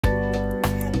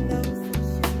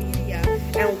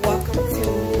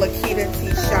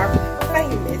LakitaTSharpe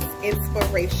Famous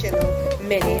Inspirational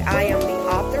Minute. I am the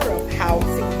author of How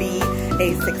to Be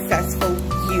a Successful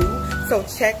You. So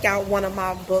check out one of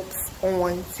my books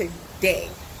on today.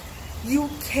 You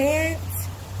can't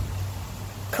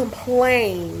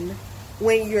complain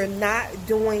when you're not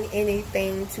doing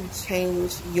anything to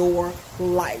change your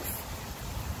life.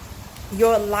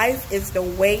 Your life is the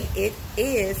way it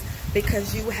is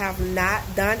because you have not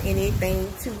done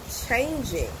anything to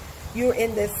change it. You're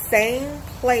in the same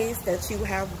place that you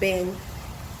have been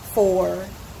for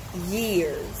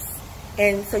years.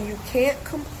 And so you can't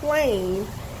complain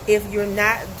if you're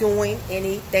not doing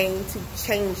anything to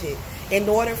change it. In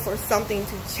order for something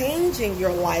to change in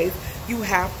your life, you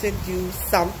have to do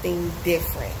something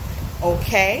different.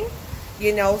 Okay?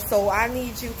 You know, so I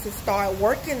need you to start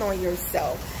working on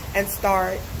yourself and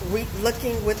start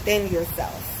looking within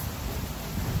yourself.